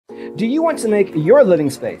Do you want to make your living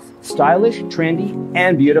space stylish, trendy,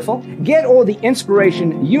 and beautiful? Get all the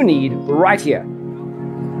inspiration you need right here.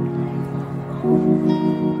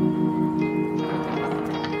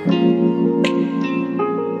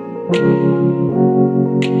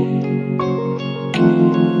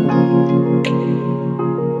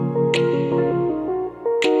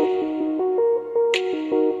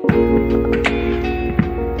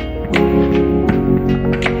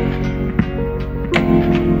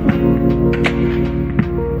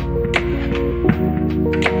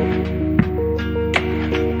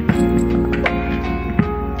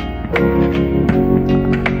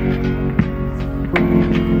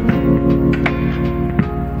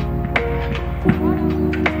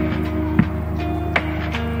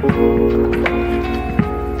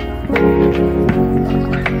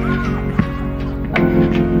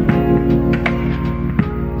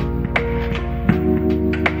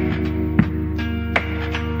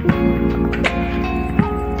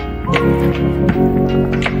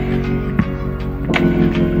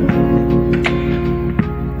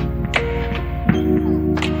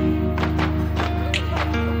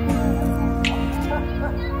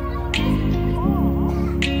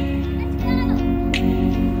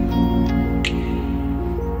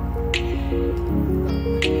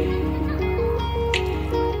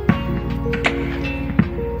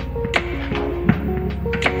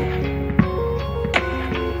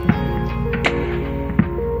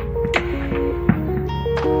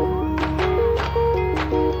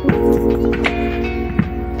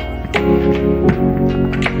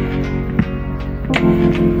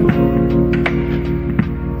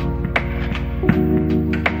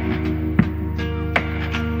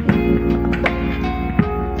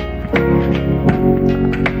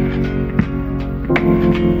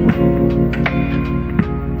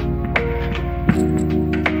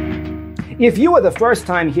 If you are the first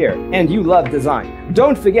time here and you love design,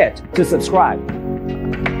 don't forget to subscribe.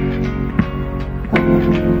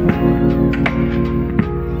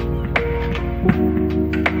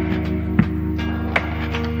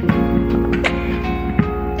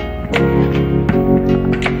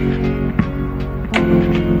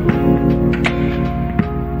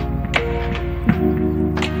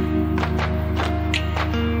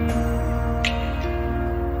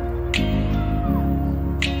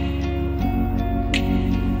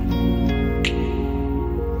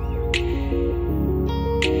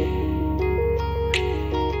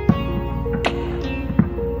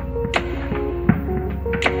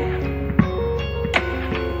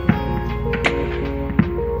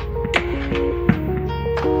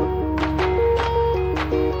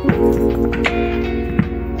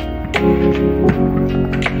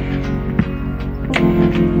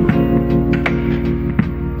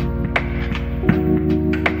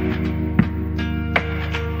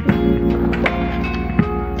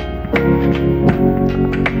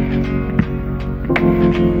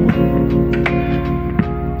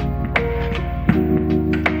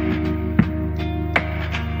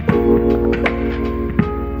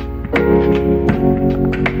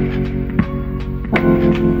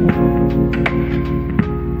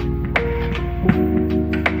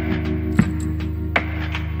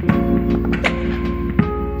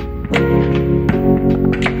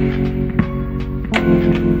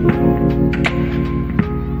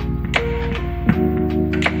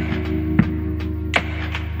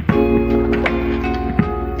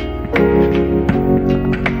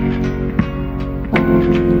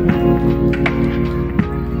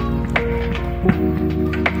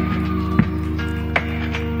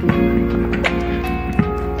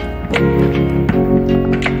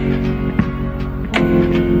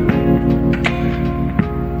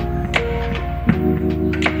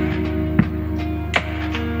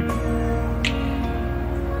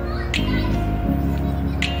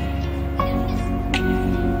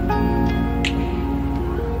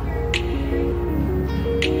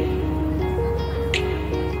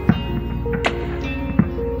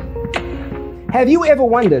 Have you ever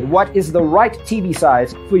wondered what is the right TV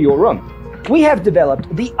size for your room? We have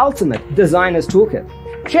developed the ultimate designer's toolkit.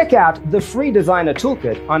 Check out the free designer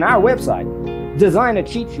toolkit on our website,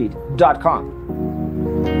 designercheatsheet.com.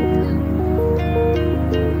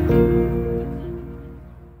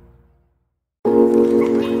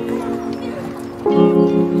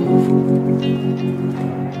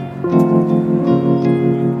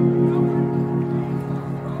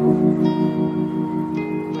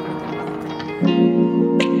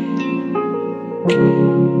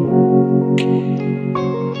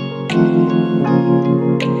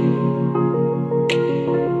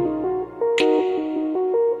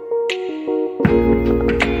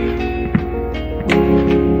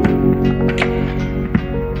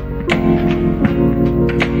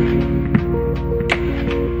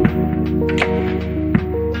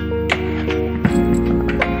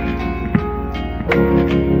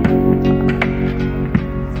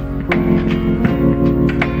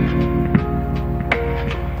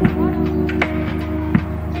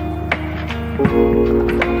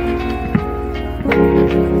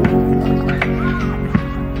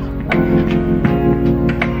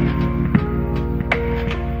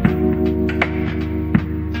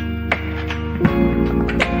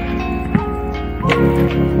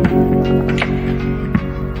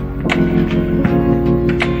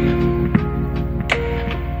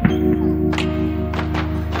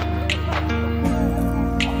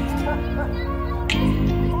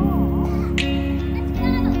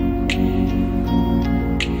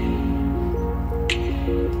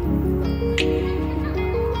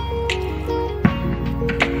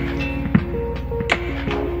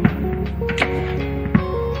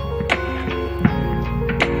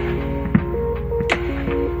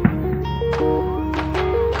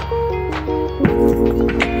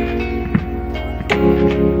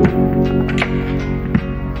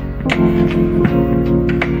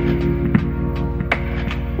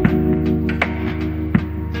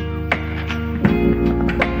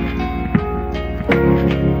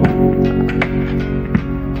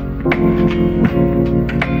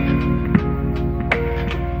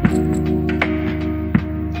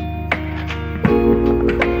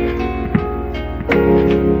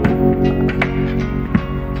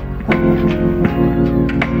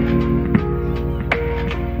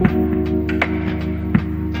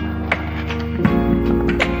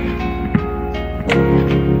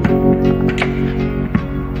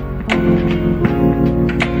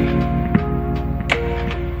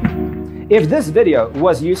 If this video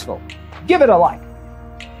was useful, give it a like.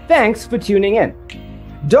 Thanks for tuning in.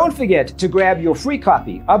 Don't forget to grab your free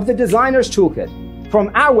copy of the Designer's Toolkit from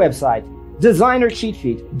our website,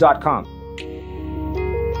 designercheatsheet.com.